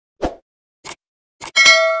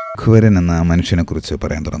Raghuvaran എന്ന മനുഷ്യനെക്കുറിച്ച്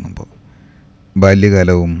പറയാൻ തുടങ്ങുമ്പോൾ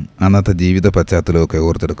ബാല്യകാലവും അന്നത്തെ ജീവിത പശ്ചാത്തലവും ഒക്കെ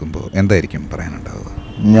ഓർത്തെടുക്കുമ്പോൾ എന്തായിരിക്കും പറയാനുണ്ടാവുക?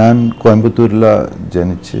 ഞാൻ കോയമ്പത്തൂരിൽ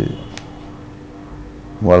ജനിച്ച്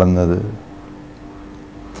വളർന്നത്,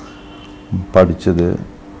 പഠിച്ചത്.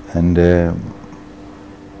 എൻ്റെ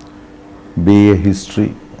BA ഹിസ്റ്ററി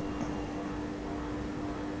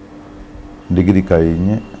ഡിഗ്രി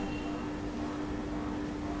കഴിഞ്ഞ്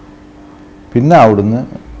പിന്നെ അവിടുന്ന്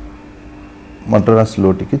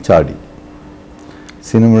മദ്രാസിലോട്ടേക്ക് ചാടി.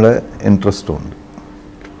 സിനിമയുടെ ഇൻട്രസ്റ്റ് ഉണ്ട്.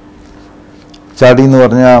 ചാടി എന്ന്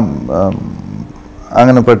പറഞ്ഞാൽ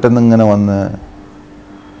അങ്ങനെ പെട്ടെന്ന് ഇങ്ങനെ വന്ന്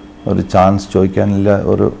ഒരു ചാൻസ്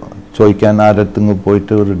ചോദിക്കാൻ ആരടുത്തെങ്കിൽ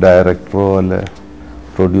പോയിട്ട് ഒരു ഡയറക്ടറോ അല്ലെ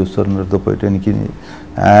പ്രൊഡ്യൂസറിൻ്റെ അടുത്ത് പോയിട്ട് എനിക്ക്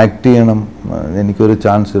ആക്ട് ചെയ്യണം, എനിക്കൊരു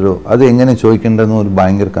ചാൻസ് തരുമോ, അത് എങ്ങനെ ചോദിക്കേണ്ടതെന്ന് ഒരു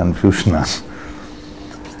ഭയങ്കര കൺഫ്യൂഷനാണ്.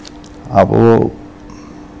 അപ്പോൾ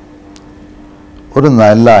ഒരു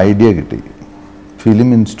നല്ല ഐഡിയ കിട്ടി, ഫിലിം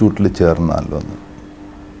ഇൻസ്റ്റിറ്റ്യൂട്ടിൽ ചേർന്നാലോ എന്ന്.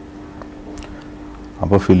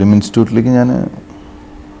 അപ്പോൾ ഫിലിം ഇൻസ്റ്റിറ്റ്യൂട്ടിലേക്ക് ഞാൻ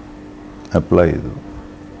അപ്ലൈ ചെയ്തു.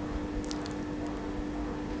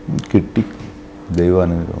 കിട്ടി,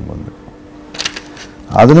 ദൈവാനുഗ്രഹം കൊണ്ട്.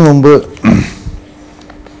 അതിനു മുമ്പ്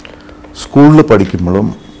സ്കൂളിൽ പഠിക്കുമ്പോഴും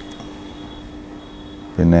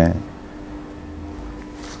പിന്നെ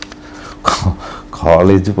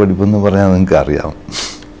കോളേജ് പഠിപ്പെന്ന് പറഞ്ഞാൽ നിങ്ങൾക്ക് അറിയാം,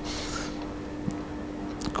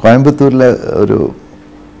 കോയമ്പത്തൂരിലെ ഒരു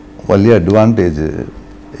വലിയ അഡ്വാൻറ്റേജ്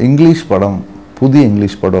ഇംഗ്ലീഷ് പടം, പുതിയ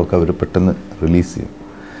ഇംഗ്ലീഷ് പടമൊക്കെ അവർ പെട്ടെന്ന് റിലീസ് ചെയ്യും.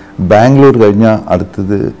 ബാംഗ്ലൂർ കഴിഞ്ഞാൽ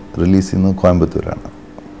അടുത്തത് റിലീസ് ചെയ്യുന്നത് കോയമ്പത്തൂരാണ്.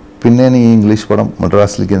 പിന്നെയാണ് ഈ ഇംഗ്ലീഷ് പടം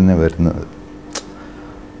മദ്രാസിലേക്ക് തന്നെ വരുന്നത്.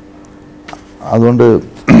 അതുകൊണ്ട്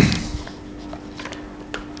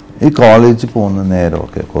ഈ കോളേജിൽ പോകുന്ന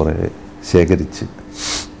നേരമൊക്കെ കുറേ ശേഖരിച്ച്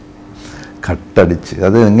കട്ടടിച്ച്,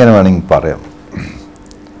 അത് എങ്ങനെ വേണമെങ്കിൽ പറയാം,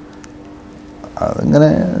 അതിങ്ങനെ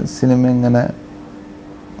സിനിമ ഇങ്ങനെ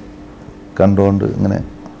കണ്ടുകൊണ്ട് ഇങ്ങനെ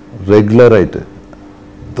റെഗുലറായിട്ട്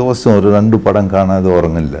ദിവസം ഒരു 2 പടം കാണാതെ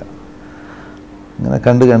ഉറങ്ങില്ല. ഇങ്ങനെ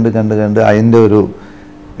കണ്ട് അതിൻ്റെ ഒരു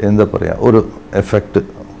എന്താ പറയുക, ഒരു എഫക്റ്റ്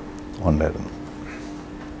ഉണ്ടായിരുന്നു.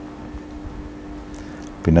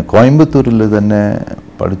 പിന്നെ കോയമ്പത്തൂരിൽ തന്നെ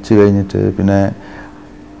പഠിച്ചു കഴിഞ്ഞിട്ട് പിന്നെ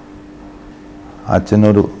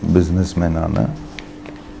അച്ഛനൊരു ബിസിനസ്മാനാണ്.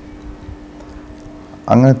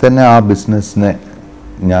 അങ്ങനെ തന്നെ ആ ബിസിനസ്സിനെ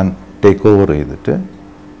ഞാൻ ടേക്ക് ഓവർ ചെയ്തിട്ട്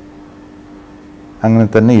അങ്ങനെ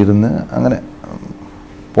തന്നെ ഇരുന്ന് അങ്ങനെ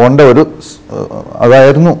പോകേണ്ട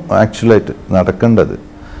അതായിരുന്നു ആക്ച്വലായിട്ട് നടക്കേണ്ടത്.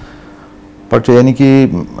 പക്ഷെ എനിക്ക്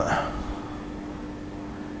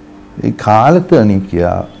ഈ കാലത്ത് എണീക്കുക,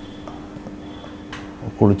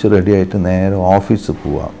 കുളിച്ച് റെഡിയായിട്ട് നേരെ ഓഫീസിൽ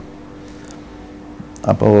പോവാം.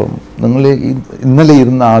 അപ്പോൾ നിങ്ങൾ ഇന്നലെ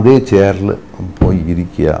ഇരുന്ന അതേ ചെയറിൽ പോയി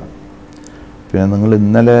ഇരിക്കുക. പിന്നെ നിങ്ങൾ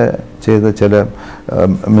ഇന്നലെ ചെയ്ത ചില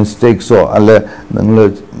മിസ്റ്റേക്സോ അല്ലെ നിങ്ങൾ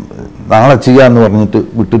നാളെ ചെയ്യാമെന്ന് പറഞ്ഞിട്ട്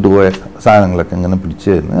വിട്ടിട്ട് പോയ സാധനങ്ങളൊക്കെ ഇങ്ങനെ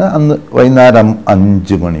പിടിച്ച് അന്ന് വൈകുന്നേരം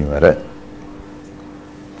 5 മണി വരെ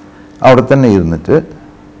അവിടെ തന്നെ ഇരുന്നിട്ട്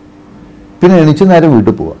പിന്നെ എണീച്ച് നേരെ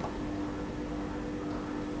വീട്ടിൽ പോവുക.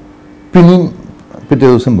 പിന്നെയും പിറ്റേ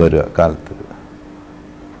ദിവസം വരിക കാലത്ത്.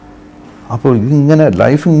 അപ്പോൾ ഇതിങ്ങനെ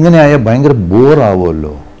ലൈഫ് ഇങ്ങനെ ആയാൽ ഭയങ്കര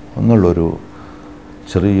ബോറാവുമല്ലോ എന്നുള്ളൊരു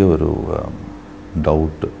ചെറിയൊരു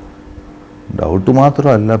ഡൗട്ട്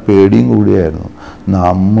മാത്രമല്ല, പേടിയും കൂടിയായിരുന്നു.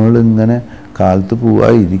 നമ്മളിങ്ങനെ കാലത്ത് പോവുക,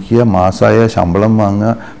 ഇരിക്കുക, മാസമായ ശമ്പളം വാങ്ങുക,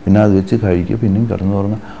 പിന്നെ അത് വെച്ച് കഴിക്കുക, പിന്നെയും കിടന്നു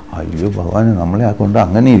പറഞ്ഞാൽ അയ്യോ ഭഗവാനെ, നമ്മളെ ആ കൊണ്ട്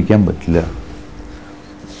അങ്ങനെ ഇരിക്കാൻ പറ്റില്ല,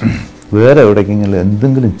 വേറെ എവിടേക്കെങ്കിലും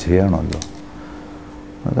എന്തെങ്കിലും ചെയ്യണമല്ലോ.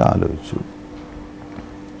 അത് ആലോചിച്ചു.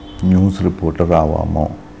 ന്യൂസ് റിപ്പോർട്ടർ ആവാമോ,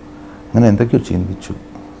 അങ്ങനെ എന്തൊക്കെയോ ചിന്തിച്ചു.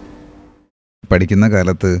 പഠിക്കുന്ന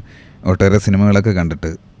കാലത്ത് ഒട്ടേറെ സിനിമകളൊക്കെ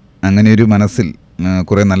കണ്ടിട്ട് അങ്ങനെ ഒരു മനസ്സിൽ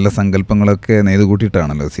കുറേ നല്ല സങ്കല്പങ്ങളൊക്കെ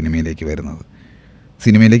നെയ്തുകൂട്ടിയിട്ടാണല്ലോ സിനിമയിലേക്ക് വരുന്നത്.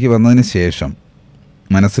 സിനിമയിലേക്ക് വന്നതിന് ശേഷം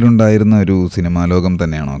മനസ്സിലുണ്ടായിരുന്ന ഒരു സിനിമാ ലോകം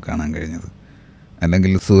തന്നെയാണോ കാണാൻ കഴിഞ്ഞത്,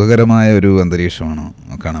 അല്ലെങ്കിൽ സുഖകരമായ ഒരു അന്തരീക്ഷമാണോ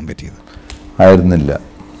കാണാൻ പറ്റിയത്? ആയിരുന്നില്ല.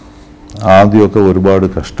 ആദ്യമൊക്കെ ഒരുപാട്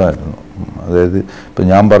കഷ്ടമായിരുന്നു. അതായത് ഇപ്പം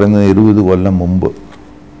ഞാൻ പറയുന്നത് 20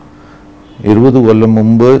 കൊല്ലം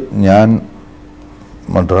മുമ്പ് ഞാൻ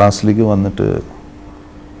മദ്രാസിലേക്ക് വന്നിട്ട്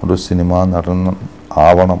ഒരു സിനിമ നടൻ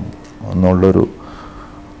ആവണം എന്നുള്ളൊരു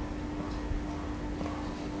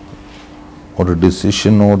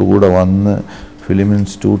ഡിസിഷനോടുകൂടെ വന്ന് ഫിലിം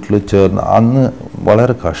ഇൻസ്റ്റിറ്റ്യൂട്ടിൽ ചേർന്ന് അന്ന്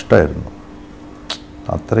വളരെ കഷ്ടമായിരുന്നു.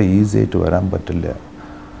 അത്ര ഈസി ആയിട്ട് വരാൻ പറ്റില്ല.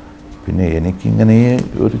 പിന്നെ എനിക്കിങ്ങനെ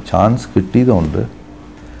ഒരു ചാൻസ് കിട്ടിയതുകൊണ്ട്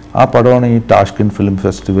ആ പടമാണ് ഈ ടാഷ്കന്റ് ഫിലിം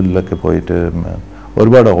ഫെസ്റ്റിവലിലൊക്കെ പോയിട്ട്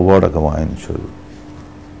ഒരുപാട് അവാർഡൊക്കെ വാങ്ങിച്ചു.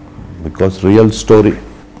 Because real story.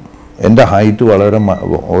 എൻ്റെ ഹൈറ്റ് വളരെ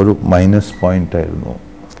ഒരു -പോയിൻ്റായിരുന്നു.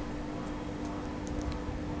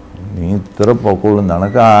 നീ ഇത്ര പൊക്കോളും,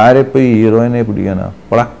 നിനക്ക് ആരെ ഇപ്പോൾ ഈ ഹീറോയിനെ പിടിക്കാനാ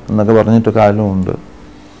പടാ എന്നൊക്കെ പറഞ്ഞിട്ട് കാലമുണ്ട്.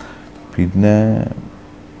 പിന്നെ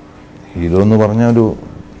ഹീറോ എന്ന് പറഞ്ഞ ഒരു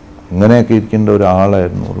ഇങ്ങനെയൊക്കെ ഇരിക്കേണ്ട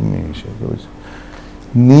ഒരാളായിരുന്നു ഉർമീഷൊക്കെ വെച്ച്.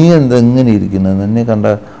 നീ എന്തെങ്ങനെ ഇരിക്കുന്നത്, എന്നെ കണ്ട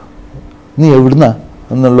നീ എവിടുന്നാ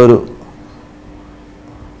എന്നുള്ളൊരു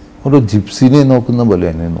ജിപ്സിനെ നോക്കുന്ന പോലെ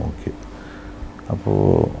എന്നെ നോക്കി. അപ്പോൾ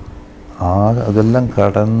അതെല്ലാം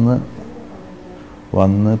കടന്ന്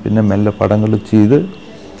വന്ന് പിന്നെ മെല്ലെ പടങ്ങൾ ചെയ്ത്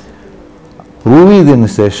പ്രൂവ് ചെയ്തതിന്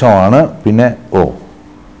ശേഷമാണ് പിന്നെ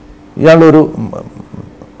ഇയാളൊരു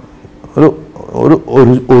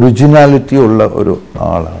ഒറിജിനാലിറ്റി ഉള്ള ഒരു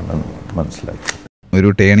ആളാണെന്ന് മനസ്സിലാക്കി. ഒരു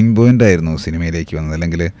ടേണിംഗ് പോയിന്റ് ആയിരുന്നു സിനിമയിലേക്ക് വന്നത്,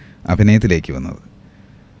 അല്ലെങ്കിൽ അഭിനയത്തിലേക്ക് വന്നത്.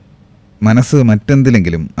 മനസ്സ്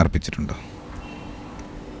മറ്റെന്തിലെങ്കിലും അർപ്പിച്ചിട്ടുണ്ടോ?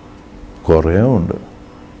 കുറേ ഉണ്ട്.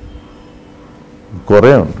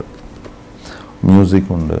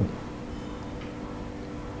 മ്യൂസിക്കുണ്ട്,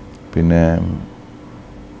 പിന്നെ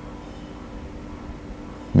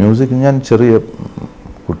മ്യൂസിക് ഞാൻ ചെറിയ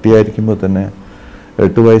കുട്ടിയായിരിക്കുമ്പോൾ തന്നെ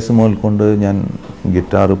 8 വയസ്സ് മുതൽ കൊണ്ട് ഞാൻ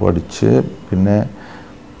ഗിറ്റാർ പഠിച്ച്, പിന്നെ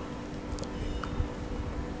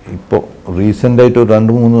ഇപ്പോൾ റീസെൻ്റായിട്ട് ഒരു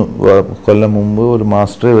 2-3 കൊല്ലം മുമ്പ് ഒരു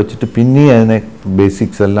മാസ്റ്ററെ വെച്ചിട്ട് പിന്നെ അതിനെ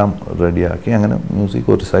ബേസിക്സ് എല്ലാം റെഡിയാക്കി അങ്ങനെ മ്യൂസിക്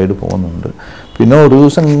ഒരു സൈഡ് പോകുന്നുണ്ട്. പിന്നെ ഒരു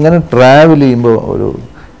ദിവസം ഇങ്ങനെ ട്രാവൽ ചെയ്യുമ്പോൾ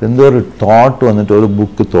എന്തോ ഒരു തോട്ട് വന്നിട്ട് ഒരു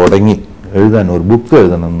ബുക്ക് തുടങ്ങി ഒരു ബുക്ക്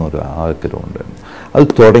എഴുതണം എന്നൊരു ആഗ്രഹമുണ്ടായിരുന്നു. അത്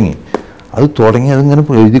തുടങ്ങി അതിങ്ങനെ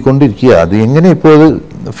എഴുതിക്കൊണ്ടിരിക്കുക. അത് എങ്ങനെ ഇപ്പോൾ അത്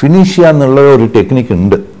ഫിനിഷ് ചെയ്യാന്നുള്ള ഒരു ടെക്നിക്ക്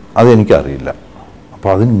ഉണ്ട്, അതെനിക്കറിയില്ല. അപ്പോൾ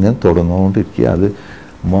അതിങ്ങനെ തുടർന്നുകൊണ്ടിരിക്കുക. അത്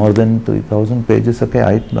മോർ ദൻ 3000 പേജസ് ഒക്കെ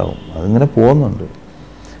ആയിട്ടുണ്ടാവും. അതിങ്ങനെ പോകുന്നുണ്ട്.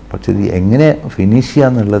 പക്ഷെ ഇത് എങ്ങനെ ഫിനിഷ്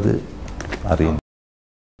ചെയ്യാന്നുള്ളത് അറിയുന്നു.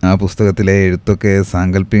 ആ പുസ്തകത്തിലെ എഴുത്തൊക്കെ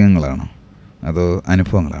സാങ്കല്പികങ്ങളാണോ അതോ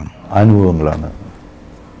അനുഭവങ്ങളാണോ? അനുഭവങ്ങളാണ്,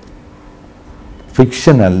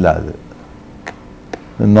 ഫിക്ഷൻ അല്ല. അത്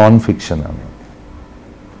നോൺ ഫിക്ഷനാണ്.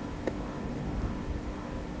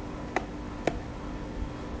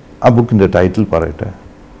 ആ ബുക്കിൻ്റെ ടൈറ്റിൽ പറയട്ടെ,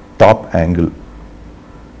 top angle.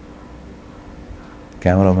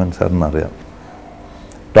 Cameraman സാറിനറിയാം.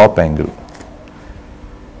 Top angle.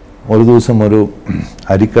 ഒരു ദിവസം ഒരു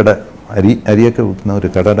അരിയൊക്കെ വിൽക്കുന്ന ഒരു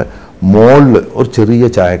കടയുടെ മോളിൽ ഒരു ചെറിയ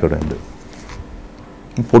ചായക്കടയുണ്ട്.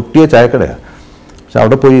 പൊട്ടിയ ചായക്കടയാണ്. പക്ഷെ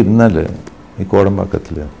അവിടെ പോയി ഇരുന്നാൽ ഈ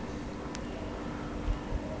കോടമ്പാക്കത്തിൽ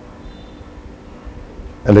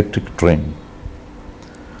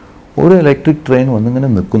ഒരു ഇലക്ട്രിക് ട്രെയിൻ വന്നിങ്ങനെ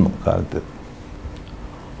നിൽക്കുന്നു കാലത്ത്.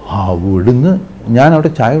 അവിടുന്ന് ഞാൻ അവിടെ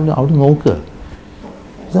ചായ അവിടെ നോക്കുക,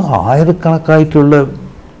 ഇത് ആയിരക്കണക്കായിട്ടുള്ള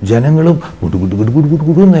ജനങ്ങളും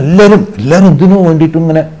ഗുഡുന്ന് എല്ലാവരും ഇതിനു വേണ്ടിയിട്ടും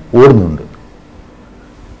ഇങ്ങനെ ഓടുന്നുണ്ട്.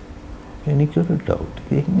 എനിക്കൊരു ഡൗട്ട്,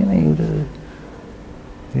 എങ്ങനെ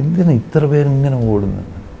എന്തിനാ ഇത്ര പേരിങ്ങനെ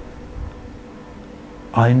ഓടുന്നുണ്ട്?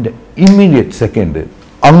 അതിൻ്റെ ഇമ്മീഡിയറ്റ് സെക്കൻഡ്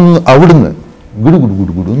അവിടുന്ന്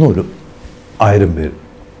ഗുഡുന്ന് ഒരു 1000 പേര്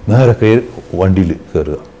നേരെ വണ്ടിയിൽ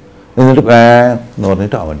കയറുക, എന്നിട്ട് എന്ന്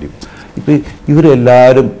പറഞ്ഞിട്ട് ആ വണ്ടി. ഇപ്പം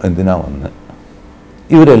ഇവരെല്ലാവരും എന്തിനാ വന്ന്,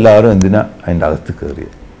 ഇവരെല്ലാവരും എന്തിനാ അതിൻ്റെ അകത്ത്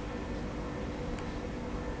കയറിയത്?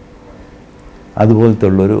 അതുപോലത്തെ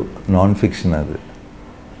ഉള്ളൊരു നോൺ ഫിക്ഷൻ അത്.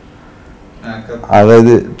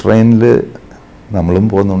 അതായത് ട്രെയിനിൽ നമ്മളും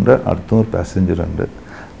പോകുന്നുണ്ട്, അടുത്തും ഒരു പാസഞ്ചറുണ്ട്.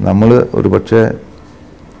 നമ്മൾ ഒരു പക്ഷേ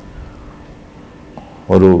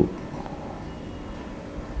ഒരു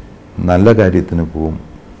നല്ല കാര്യത്തിന് പോവും,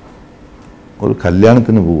 ഒരു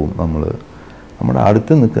കല്യാണത്തിന് പോവും. നമ്മുടെ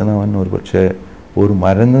അടുത്ത് നിൽക്കുന്നവൻ ഒരു പക്ഷേ ഒരു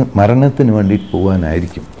മരണത്തിന് വേണ്ടിയിട്ട്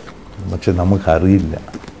പോകാനായിരിക്കും, പക്ഷെ നമുക്കറിയില്ല.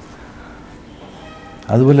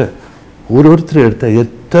 അതുപോലെ ഓരോരുത്തരും എടുത്ത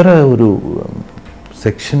എത്ര ഒരു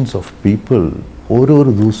സെക്ഷൻസ് ഓഫ് പീപ്പിൾ ഓരോ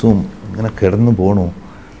ദിവസവും ഇങ്ങനെ കിടന്നു പോകണു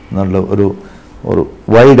എന്നുള്ള ഒരു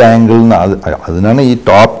വൈഡ് ആംഗിൾ അതിനാണ് ഈ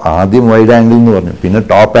ടോപ്പ്. ആദ്യം വൈഡ് ആംഗിൾ എന്ന് പറഞ്ഞു, പിന്നെ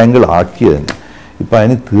ടോപ്പ് ആംഗിൾ ആക്കിയതിന്. ഇപ്പം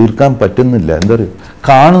അതിന് തീർക്കാൻ പറ്റുന്നില്ല. എന്താ പറയുക,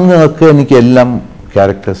 കാണുന്നതൊക്കെ എനിക്കെല്ലാം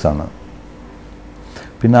ക്യാരക്ടേഴ്സാണ്.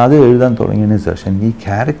 പിന്നെ അത് എഴുതാൻ തുടങ്ങിയതിന് ശേഷം ഈ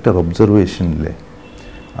ക്യാരക്ടർ ഒബ്സർവേഷനിലെ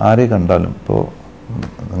ആരെ കണ്ടാലും, ഇപ്പോൾ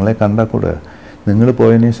നിങ്ങളെ കണ്ടാൽ കൂടെ നിങ്ങൾ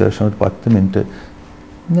പോയതിന് ശേഷം ഒരു 10 മിനിറ്റ്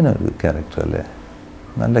ഇങ്ങനെ ഒരു ക്യാരക്ടർ അല്ലേ,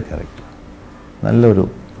 നല്ല ക്യാരക്ടർ, നല്ലൊരു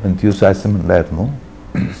എൻത്യൂസാസം ഉണ്ടായിരുന്നു.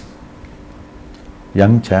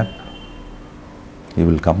 Young chop, he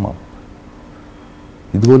will come up.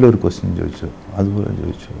 ഇതുപോലെ ഒരു ക്വസ്റ്റ്യൻ ചോദിച്ചു, അതുപോലെ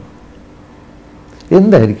ചോദിച്ചു.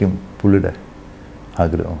 എന്തായിരിക്കും പുള്ളിയുടെ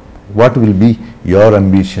ആഗ്രഹം? What will be your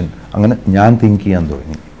ambition? അങ്ങനെ ഞാൻ തിങ്ക് ചെയ്യാൻ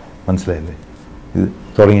തുടങ്ങി. മനസ്സിലായില്ലേ? ഇത്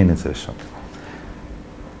തുടങ്ങിയതിന് ശേഷം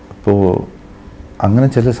അപ്പോൾ അങ്ങനെ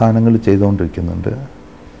ചില സാധനങ്ങൾ ചെയ്തുകൊണ്ടിരിക്കുന്നുണ്ട്.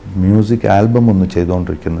 മ്യൂസിക് ആൽബം ഒന്ന്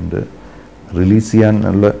ചെയ്തുകൊണ്ടിരിക്കുന്നുണ്ട്. റിലീസ്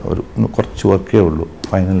ചെയ്യാനുള്ള കുറച്ച് വർക്കേ ഉള്ളൂ.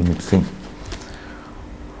 Final mixing.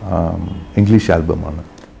 ഇംഗ്ലീഷ് ആൽബമാണ്.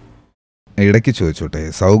 ഇടയ്ക്ക് ചോദിച്ചോട്ടെ,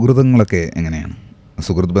 സൗഹൃദങ്ങളൊക്കെ എങ്ങനെയാണ്?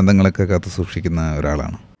 സുഹൃത്ത് ബന്ധങ്ങളൊക്കെ കാത്തു സൂക്ഷിക്കുന്ന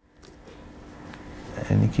ഒരാളാണ്?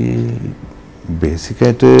 എനിക്ക്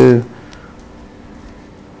ബേസിക്കായിട്ട്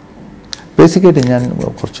ഞാൻ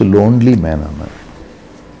കുറച്ച് ലോൺലി മാനാണ്.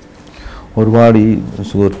 ഒരുപാട് ഈ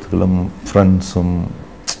സുഹൃത്തുക്കളും ഫ്രണ്ട്സും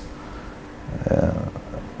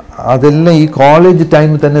അതെല്ലാം ഈ കോളേജ്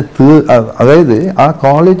ടൈമിൽ തന്നെ അതായത് ആ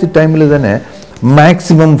കോളേജ് ടൈമിൽ തന്നെ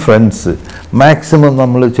മാക്സിമം ഫ്രണ്ട്സ്, മാക്സിമം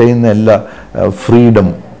നമ്മൾ ചെയ്യുന്ന എല്ലാ ഫ്രീഡം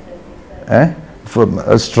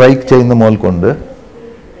സ്ട്രൈക്ക് ചെയ്യുന്ന മോൽ കൊണ്ട്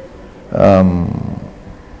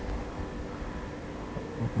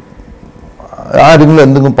ആരെങ്കിലും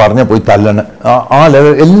എന്തെങ്കിലും പറഞ്ഞാൽ പോയി തല്ലണം, ആ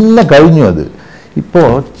ലെവൽ എല്ലാം കഴിഞ്ഞു. അത് ഇപ്പോൾ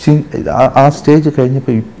ആ സ്റ്റേജ്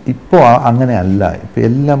കഴിഞ്ഞപ്പോൾ ഇപ്പോൾ അങ്ങനെ അല്ല. ഇപ്പം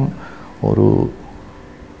എല്ലാം ഒരു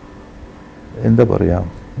എന്താ പറയുക,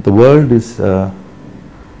 the world is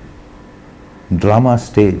drama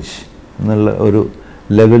stage എന്നുള്ള ഒരു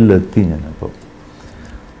ലെവലിലെത്തി ഞാനിപ്പോൾ.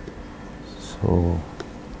 സോ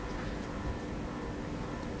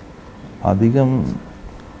അധികം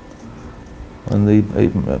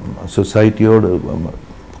സൊസൈറ്റിയോട്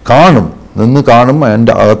നിന്ന് കാണും,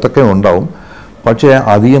 അതിൻ്റെ അകത്തൊക്കെ ഉണ്ടാവും. പക്ഷേ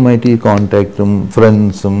അധികമായിട്ട് ഈ കോണ്ടാക്റ്റും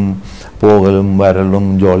ഫ്രണ്ട്സും പോകലും വരലും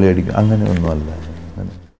ജോളി അടിക്കും അങ്ങനെയൊന്നുമല്ല.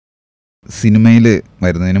 സിനിമയിൽ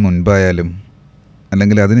വരുന്നതിന് മുൻപായാലും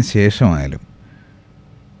അല്ലെങ്കിൽ അതിന് ശേഷമായാലും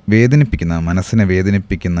വേദനിപ്പിക്കുന്ന, മനസ്സിനെ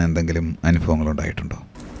വേദനിപ്പിക്കുന്ന എന്തെങ്കിലും അനുഭവങ്ങളുണ്ടായിട്ടുണ്ടോ?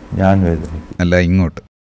 ഞാൻ വേദനിപ്പിക്കും അല്ല, ഇങ്ങോട്ട്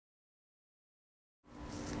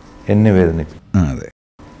എന്നെ വേദനിപ്പിക്കും. അതെ,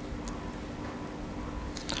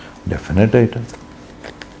 ഡെഫിനറ്റായിട്ട്.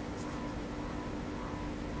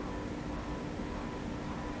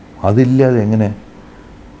 അതില്ലാതെ എങ്ങനെ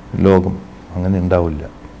ലോകം അങ്ങനെ ഉണ്ടാവില്ല.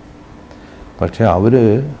 പക്ഷെ അവർ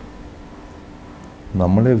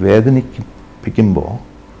നമ്മളെ വേദനിപ്പിക്കുമ്പോൾ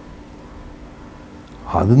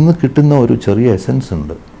അതിൽ നിന്ന് കിട്ടുന്ന ഒരു ചെറിയ എസൻസ്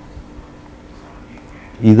ഉണ്ട്.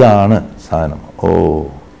 ഇതാണ് സാധനം.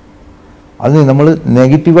 അതിന് നമ്മൾ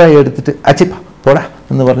നെഗറ്റീവായി എടുത്തിട്ട് അച്ചിപ്പ പോടാ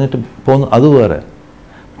എന്ന് പറഞ്ഞിട്ട് പോന്നു, അത് വേറെ.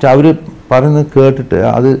 പക്ഷെ അവർ പറയുന്നത് കേട്ടിട്ട്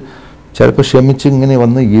അത് ചിലപ്പോൾ ക്ഷമിച്ച് ഇങ്ങനെ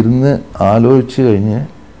വന്ന് ഇരുന്ന് ആലോചിച്ച് കഴിഞ്ഞ്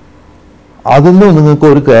അതിൽ നിന്ന് നിങ്ങൾക്ക്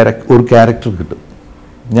ഒരു ക്യാരക്ടർ കിട്ടും.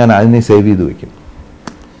 ഞാൻ അതിനെ സേവ് ചെയ്ത് വയ്ക്കും.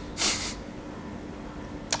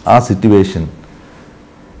 ആ സിറ്റുവേഷൻ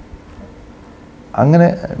അങ്ങനെ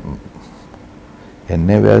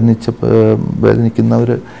എന്നെ വേദനിക്കുന്നവർ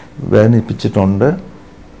വേദനിപ്പിച്ചിട്ടുണ്ട്.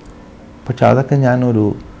 പക്ഷെ അതൊക്കെ ഞാനൊരു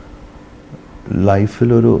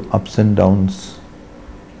ലൈഫിലൊരു ups and downs,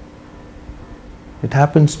 it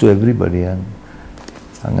happens to everybody.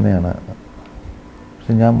 അങ്ങനെയാണ്.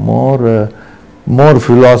 പക്ഷെ ഞാൻ മോർ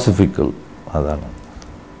ഫിലോസഫിക്കൽ. അതാണ്,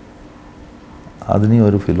 അതിനെ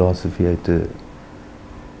ഒരു ഫിലോസഫി ആയിട്ട്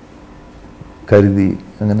കരുതി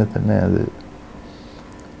അങ്ങനെ തന്നെ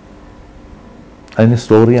അതിന്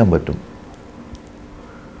സ്റ്റോർ ചെയ്യാൻ പറ്റും.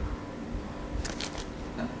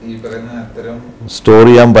 സ്റ്റോർ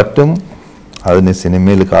ചെയ്യാൻ പറ്റും, അതിന്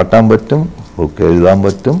സിനിമയിൽ കാട്ടാൻ പറ്റും, ബുക്ക് എഴുതാൻ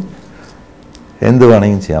പറ്റും, എന്ത്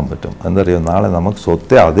വേണമെങ്കിലും ചെയ്യാൻ പറ്റും. എന്താ പറയുക, നാളെ നമുക്ക്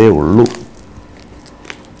സ്വത്തേ അതേ ഉള്ളൂ.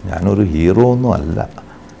 ഞാനൊരു ഹീറോ ഒന്നും അല്ല.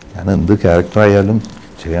 ഞാൻ എന്ത് ക്യാരക്ടറായാലും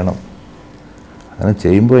ചെയ്യണം. അങ്ങനെ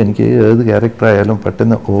ചെയ്യുമ്പോൾ എനിക്ക് ഏത് ക്യാരക്ടറായാലും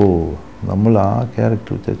പെട്ടെന്ന് നമ്മൾ ആ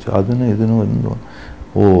ക്യാരക്ടർ വെച്ചു അതിനും ഇതിനും എന്തോ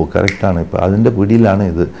കറക്റ്റാണ്, ഇപ്പോൾ അതിൻ്റെ പിടിയിലാണ്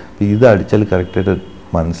ഇത്, ഇപ്പോൾ ഇത് അടിച്ചാൽ കറക്റ്റായിട്ട്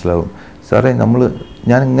മനസ്സിലാവും. സാറേ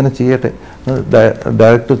ഞാൻ ഇങ്ങനെ ചെയ്യട്ടെ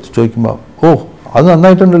ഡയറക്ടർ ചോദിക്കുമ്പോൾ അത്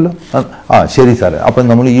നന്നായിട്ടുണ്ടല്ലോ, ശരി സാറേ, അപ്പം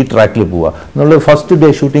നമ്മൾ ഈ ട്രാക്കിൽ പോവുക എന്നുള്ള ഫസ്റ്റ് ഡേ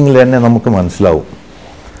ഷൂട്ടിങ്ങിൽ തന്നെ നമുക്ക് മനസ്സിലാവും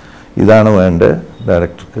ഇതാണ് വേണ്ടത്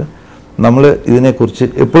ഡയറക്ടർക്ക്. നമ്മൾ ഇതിനെക്കുറിച്ച്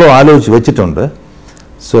എപ്പോഴും ആലോചിച്ച് വെച്ചിട്ടുണ്ട്.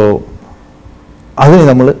 സോ അതിന്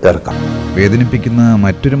നമ്മൾ ഇറക്കാം. വേദനിപ്പിക്കുന്ന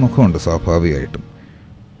മറ്റൊരു മുഖമുണ്ട് സ്വാഭാവികമായിട്ടും.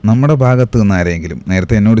 നമ്മുടെ ഭാഗത്ത് നിന്ന് ആരെങ്കിലും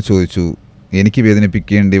നേരത്തെ എന്നോട് ചോദിച്ചു എനിക്ക്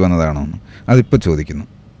വേദനിപ്പിക്കേണ്ടി വന്നതാണോ എന്ന്, അതിപ്പോൾ ചോദിക്കുന്നു,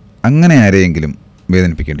 അങ്ങനെ ആരെയെങ്കിലും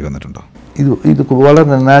വേദനിപ്പിക്കേണ്ടി വന്നിട്ടുണ്ടോ? ഇത് വളരെ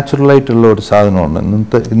നാച്ചുറലായിട്ടുള്ള ഒരു സാധനമാണ്.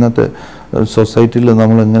 ഇന്നത്തെ സൊസൈറ്റിയിൽ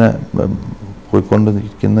നമ്മളിങ്ങനെ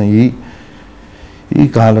പോയിക്കൊണ്ടിരിക്കുന്ന ഈ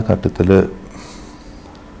കാലഘട്ടത്തിൽ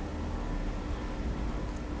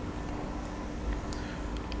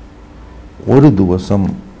ഒരു ദിവസം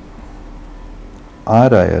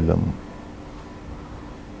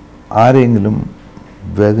ആരെങ്കിലും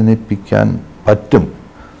വേദനിപ്പിക്കാൻ പറ്റും.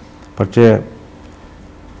 പക്ഷേ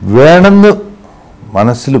വേണമെന്ന്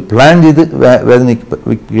മനസ്സിൽ പ്ലാൻ ചെയ്ത്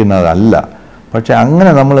വേദനിപ്പിക്കുന്നതല്ല. പക്ഷെ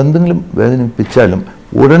അങ്ങനെ നമ്മൾ എന്തെങ്കിലും വേദനിപ്പിച്ചാലും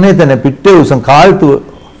ഉടനെ തന്നെ പിറ്റേ ദിവസം കാലത്ത്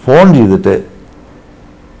ഫോൺ ചെയ്തിട്ട്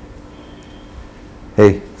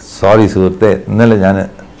സോറി സുഹൃത്തെ, ഇന്നലെ ഞാൻ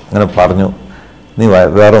അങ്ങനെ പറഞ്ഞു, നീ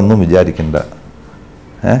വേറെ ഒന്നും വിചാരിക്കണ്ട,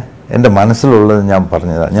 എൻ്റെ മനസ്സിലുള്ളത് ഞാൻ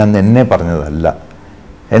പറഞ്ഞതാണ്, ഞാൻ എന്നെ പറഞ്ഞതല്ല,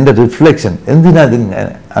 എൻ്റെ റിഫ്ലക്ഷൻ. എന്തിനാ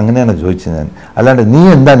അങ്ങനെയാണ് ചോദിച്ചത് ഞാൻ, അല്ലാണ്ട് നീ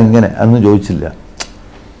എന്താണ് ഇങ്ങനെ എന്ന് ചോദിച്ചില്ല.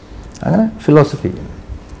 അങ്ങനെ ഫിലോസഫി.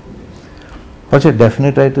 പക്ഷേ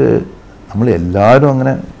ഡെഫിനറ്റായിട്ട് നമ്മൾ എല്ലാവരും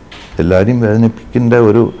അങ്ങനെ എല്ലാവരെയും വേദനിപ്പിക്കേണ്ട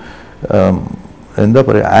ഒരു എന്താ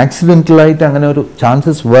പറയുക, ആക്സിഡൻ്റലായിട്ട് അങ്ങനെ ഒരു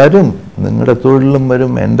ചാൻസസ് വരും. നിങ്ങളുടെ തൊഴിലിലും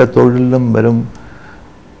വരും, എൻ്റെ തൊഴിലിലും വരും.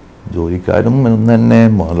 ജോലിക്കാരും ഒന്ന് തന്നെ,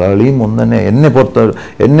 മലയാളിയും ഒന്ന് തന്നെ,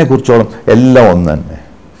 എന്നെക്കുറിച്ചോളം എല്ലാം ഒന്ന് തന്നെ.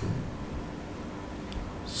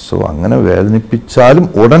 സോ അങ്ങനെ വേദനിപ്പിച്ചാലും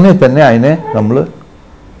ഉടനെ തന്നെ അതിനെ നമ്മൾ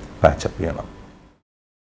പാച്ചപ്പ് ചെയ്യണം.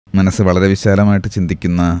 മനസ്സ് വളരെ വിശാലമായിട്ട്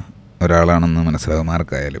ചിന്തിക്കുന്ന ഒരാളാണെന്ന് മനസ്സിലാകും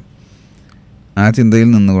ആർക്കായാലും. ആ ചിന്തയിൽ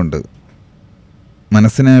നിന്നുകൊണ്ട്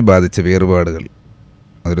മനസ്സിനെ ബാധിച്ച വേറുപാടുകൾ,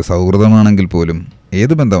 അതൊരു സൗഹൃദമാണെങ്കിൽ പോലും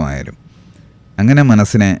ഏത് ബന്ധമായാലും, അങ്ങനെ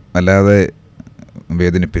മനസ്സിനെ വല്ലാതെ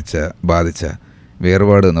വേദനിപ്പിച്ച, ബാധിച്ച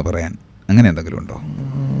വേറുപാട് എന്ന് പറയാൻ അങ്ങനെ എന്തെങ്കിലും ഉണ്ടോ?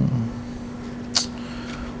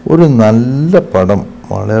 ഒരു നല്ല പടം,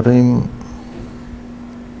 വളരെ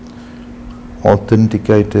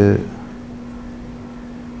ഓത്തൻറ്റിക്കായിട്ട്,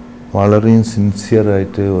 വളരെ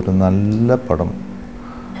സിൻസിയറായിട്ട് ഒരു നല്ല പടം,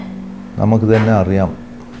 നമുക്ക് തന്നെ അറിയാം.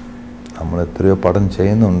 നമ്മൾ എത്രയോ പടം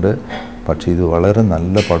ചെയ്യുന്നുണ്ട്, പക്ഷേ ഇത് വളരെ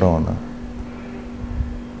നല്ല പടമാണ്.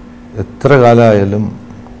 എത്ര കാലമായാലും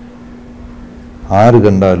ആര്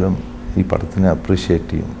കണ്ടാലും ഈ പടത്തിനെ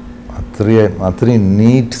അപ്രീഷിയേറ്റ് ചെയ്യും. അത്രയും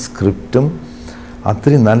നീറ്റ് സ്ക്രിപ്റ്റും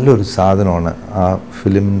അത്രയും നല്ലൊരു സാധനമാണ് ആ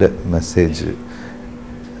ഫിലിമിൻ്റെ മെസ്സേജ്.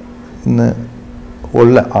 ഇന്ന്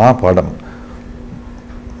ഉള്ള ആ പടം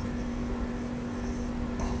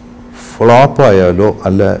ഫ്ലോപ്പായാലോ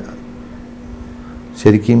അല്ല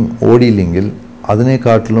ശരിക്കും ഓടിയില്ലെങ്കിൽ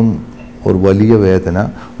അതിനെക്കാട്ടിലും ഒരു വലിയ വേദന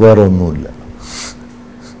വേറെ ഒന്നുമില്ല.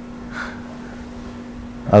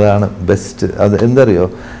 അതാണ് ബെസ്റ്റ്. അത് എന്തറിയോ,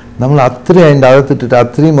 നമ്മൾ അത്രയും അതിൻ്റെ അകത്തിട്ടിട്ട്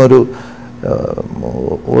അത്രയും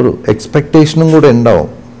ഒരു എക്സ്പെക്റ്റേഷനും കൂടെ ഉണ്ടാവും.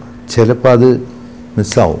 ചിലപ്പോൾ അത്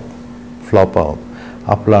മിസ്സാവും, ഫ്ലോപ്പാവും.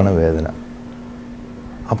 അപ്പോഴാണ് വേദന.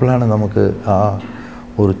 അപ്പോഴാണ് നമുക്ക് ആ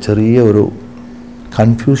ഒരു ചെറിയ ഒരു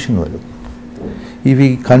കൺഫ്യൂഷൻ വരും. ഈ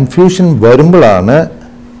കൺഫ്യൂഷൻ വരുമ്പോഴാണ്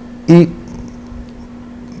ഈ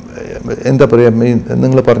എന്താ പറയുക,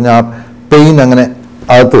 നിങ്ങൾ പറഞ്ഞ ആ പെയിൻ അങ്ങനെ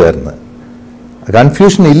അകത്ത് വരുന്നത്.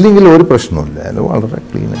 കൺഫ്യൂഷൻ ഇല്ലെങ്കിൽ ഒരു പ്രശ്നമില്ല, അത് വളരെ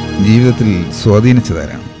ക്ലീൻ. ജീവിതത്തിൽ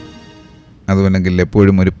സ്വാധീനിച്ചതാരാണ്? അതുമല്ലെങ്കിൽ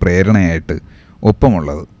എപ്പോഴും ഒരു പ്രേരണയായിട്ട്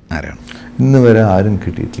ഒപ്പമുള്ളത് ആരാണ്? ഇന്ന് വരെ ആരും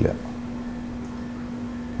കിട്ടിയിട്ടില്ല.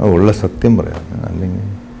 ഉള്ള സത്യം പറയാം. അല്ലെങ്കിൽ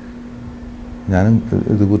ഞാനും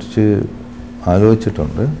ഇതുകുറിച്ച്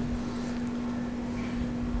ആലോചിച്ചിട്ടുണ്ട്.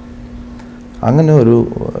 അങ്ങനെ ഒരു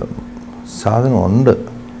സാധനമുണ്ട്,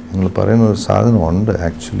 നിങ്ങൾ പറയുന്ന ഒരു സാധനമുണ്ട്.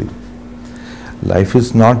 Actually life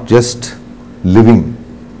is not just living,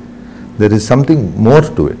 there is something more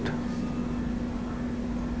to it.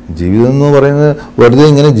 ജീവിതം എന്ന് പറയുന്നത് വെറുതെ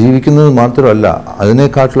ഇങ്ങനെ ജീവിക്കുന്നത് മാത്രമല്ല,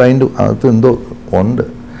 അതിനെക്കാട്ടിലും അതിൻ്റെ അകത്ത് എന്തോ ഉണ്ട്.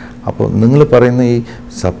 അപ്പോൾ നിങ്ങൾ പറയുന്ന ഈ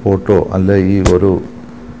സപ്പോർട്ടോ അല്ല ഈ ഒരു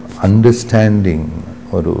അണ്ടർസ്റ്റാൻഡിങ്,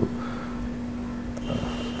 ഒരു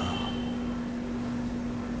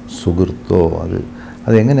സുഹൃത്തോ,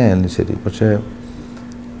 അതെങ്ങനെയായാലും ശരി. പക്ഷേ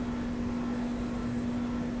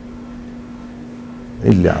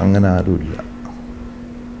ഇല്ല, അങ്ങനെ ആരുമില്ല.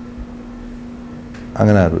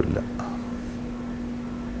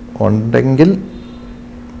 ഉണ്ടെങ്കിൽ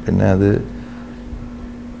പിന്നെ അത്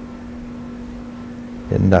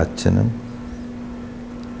എൻ്റെ അച്ഛനും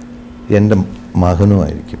എൻ്റെ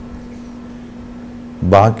മകനുമായിരിക്കും.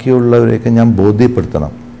 ബാക്കിയുള്ളവരെയൊക്കെ ഞാൻ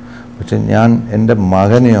ബോധ്യപ്പെടുത്തണം. പക്ഷെ ഞാൻ എൻ്റെ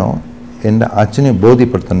മകനെയോ എൻ്റെ അച്ഛനെയോ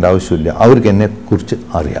ബോധ്യപ്പെടുത്തേണ്ട ആവശ്യമില്ല. അവർക്ക് എന്നെക്കുറിച്ച്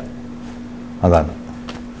അറിയാം. അതാണ്.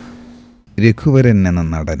 രഘുവരൻ എന്ന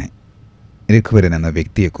നടനെ, രഘുവരൻ എന്ന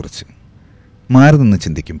വ്യക്തിയെക്കുറിച്ച് മാറി നിന്ന്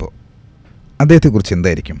ചിന്തിക്കുമ്പോൾ അദ്ദേഹത്തെക്കുറിച്ച്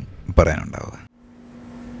എന്തായിരിക്കും പറയാനുണ്ടാവുക?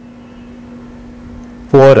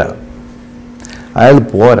 പോരാ, അയാൾ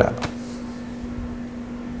പോരാ.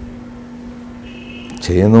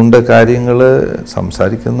 ചെയ്യുന്നുണ്ട്, കാര്യങ്ങൾ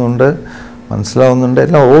സംസാരിക്കുന്നുണ്ട്, മനസ്സിലാവുന്നുണ്ട്,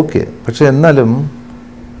 എല്ലാം ഓക്കെ. പക്ഷെ എന്നാലും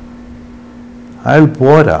അയാൾ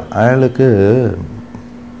പോരാ. അയാൾക്ക്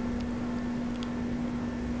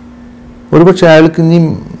ഒരുപക്ഷെ അയാൾക്ക് ഇനി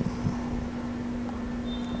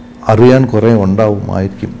അറിയാൻ കുറേ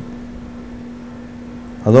ഉണ്ടാവുമായിരിക്കും.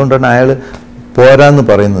 അതുകൊണ്ടാണ് അയാൾ പോരാന്ന്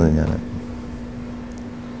പറയുന്നത്. ഞാൻ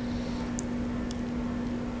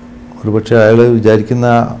ഒരുപക്ഷെ അയാൾ വിചാരിക്കുന്ന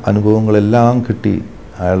അനുഭവങ്ങളെല്ലാം കിട്ടി.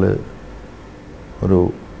 അയാൾ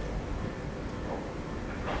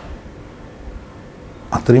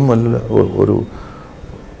അത്രയും വല്ല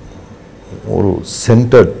ഒരു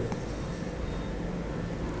സെൻറ്റേഡ്,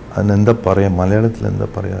 അതിനെന്താ പറയുക, മലയാളത്തിൽ എന്താ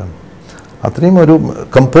പറയുക, അത്രയും ഒരു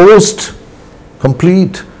കമ്പോസ്ഡ്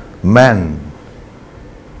കംപ്ലീറ്റ് മാൻ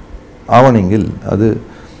ആവണമെങ്കിൽ അത്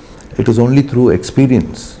it is only through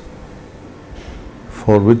experience,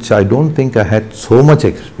 for which I don't think I had so much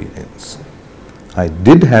experience. I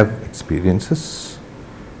did have experiences,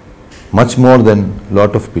 much more than a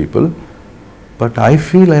lot of people. But I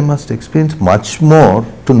feel I must experience much more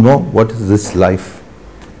to know what is this life.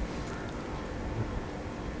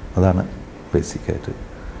 Adana basic ആയിട്ട്.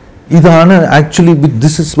 ഇതാണ് actually,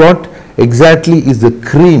 this is what exactly is the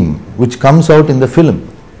cream which comes out in the film.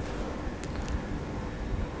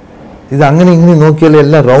 ഇത് അങ്ങനെ ഇങ്ങനെ നോക്കിയാൽ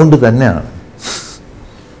എല്ലാം round തന്നെയാണ്.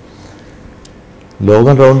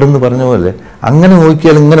 ലോകം round എന്ന് പറഞ്ഞ പോലെ അങ്ങനെ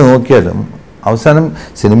നോക്കിയാലും ഇങ്ങനെ നോക്കിയാലും അവസാനം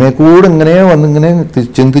സിനിമയെ കൂടെ ഇങ്ങനെ വന്നിങ്ങനെ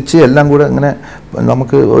ചിന്തിച്ച് എല്ലാം കൂടെ ഇങ്ങനെ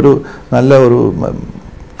നമുക്ക് ഒരു നല്ല ഒരു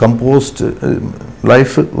കമ്പോസ്റ്റ്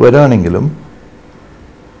ലൈഫ് വരികയാണെങ്കിലും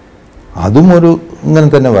അതും ഒരു ഇങ്ങനെ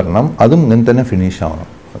തന്നെ വരണം, അതും ഇങ്ങനെ തന്നെ ഫിനിഷ് ആവണം.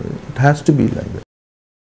 It has to be like that.